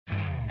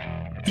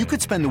You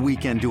could spend the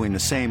weekend doing the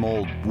same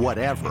old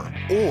whatever,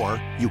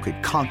 or you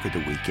could conquer the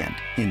weekend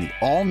in the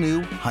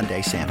all-new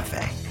Hyundai Santa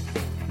Fe.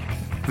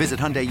 Visit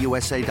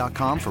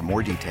HyundaiUSA.com for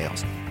more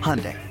details.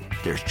 Hyundai,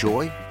 there's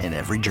joy in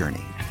every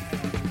journey.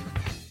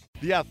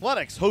 The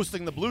Athletics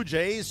hosting the Blue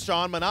Jays.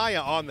 Sean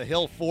Manaea on the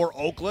hill for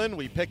Oakland.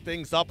 We pick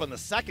things up in the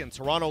second.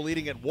 Toronto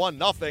leading at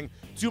 1-0.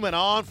 2 men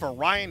on for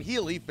Ryan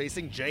Healy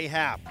facing Jay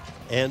Happ.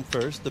 And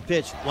first, the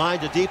pitch line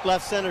to deep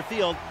left center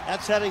field.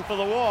 That's heading for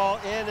the wall,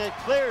 and it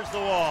clears the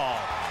wall.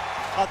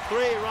 A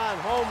 3-run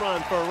home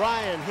run for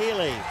Ryan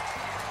Healy.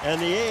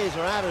 And the A's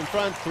are out in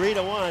front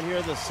 3-1 here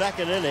in the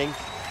second inning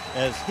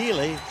as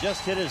Healy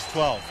just hit his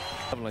 12th.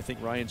 I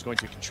think Ryan's going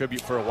to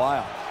contribute for a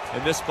while.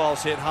 And this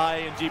ball's hit high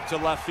and deep to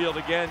left field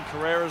again.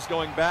 Carrera's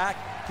going back.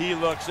 He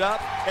looks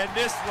up, and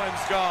this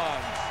one's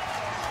gone.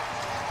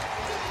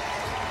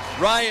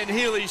 Ryan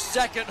Healy's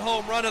second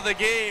home run of the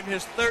game,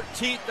 his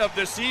 13th of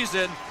the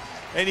season,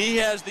 and he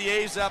has the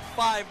A's up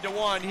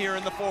 5-1 here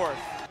in the fourth.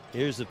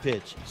 Here's the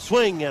pitch.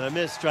 Swing and a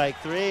miss, strike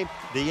three.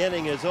 The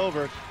inning is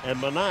over, and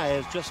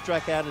Manaea has just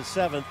struck out his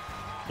 7th.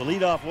 The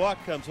leadoff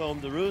walk comes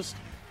home to roost.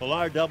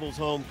 Pilar doubles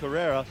home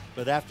Carrera,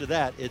 but after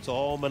that, it's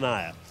all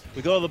Manaea.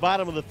 We go to the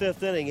bottom of the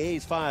 5th inning.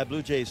 A's 5,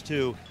 Blue Jays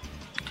 2.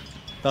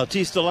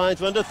 Bautista lines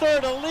one to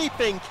third. A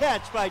leaping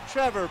catch by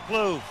Trevor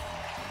Plouffe.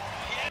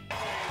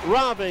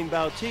 Robbing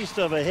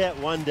Bautista of a hit,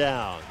 1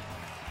 down.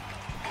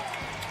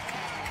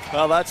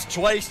 Well, that's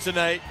twice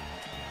tonight.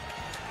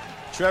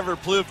 Trevor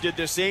Plouffe did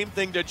the same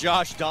thing to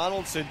Josh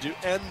Donaldson to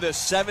end the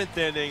 7th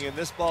inning, and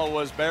this ball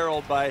was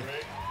barreled by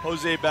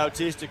Jose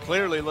Bautista.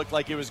 Clearly looked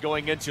like he was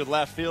going into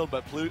left field,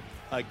 but Plouffe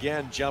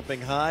again jumping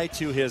high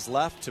to his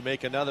left to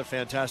make another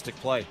fantastic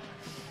play.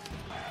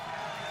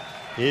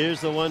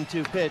 Here's the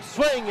 1-2 pitch.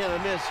 Swing and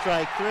a miss,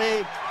 strike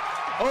three.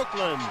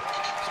 Oakland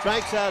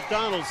strikes out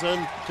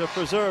Donaldson to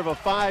preserve a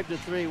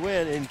 5-3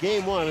 win in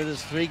Game 1 of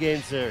this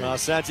 3-game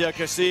series. Santiago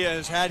Casilla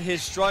has had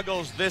his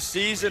struggles this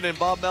season, and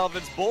Bob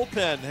Melvin's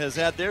bullpen has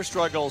had their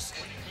struggles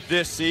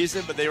this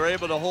season, but they were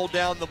able to hold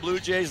down the Blue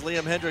Jays.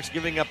 Liam Hendriks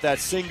giving up that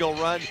single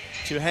run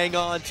to hang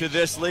on to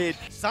this lead.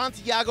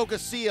 Santiago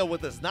Casilla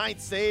with his 9th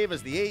save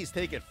as the A's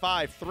take it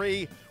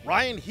 5-3.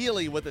 Ryan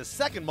Healy with his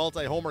second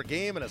multi-homer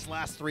game in his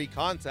last 3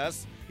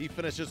 contests. He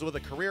finishes with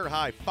a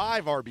career-high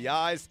 5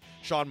 RBIs.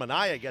 Sean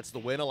Manaea gets the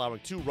win,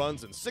 allowing 2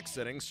 runs in 6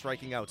 innings,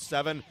 striking out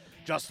 7.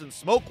 Justin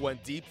Smoak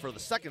went deep for the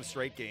second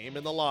straight game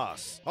in the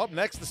loss. Up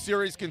next, the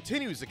series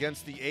continues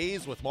against the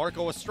A's with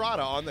Marco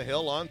Estrada on the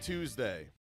hill on Tuesday.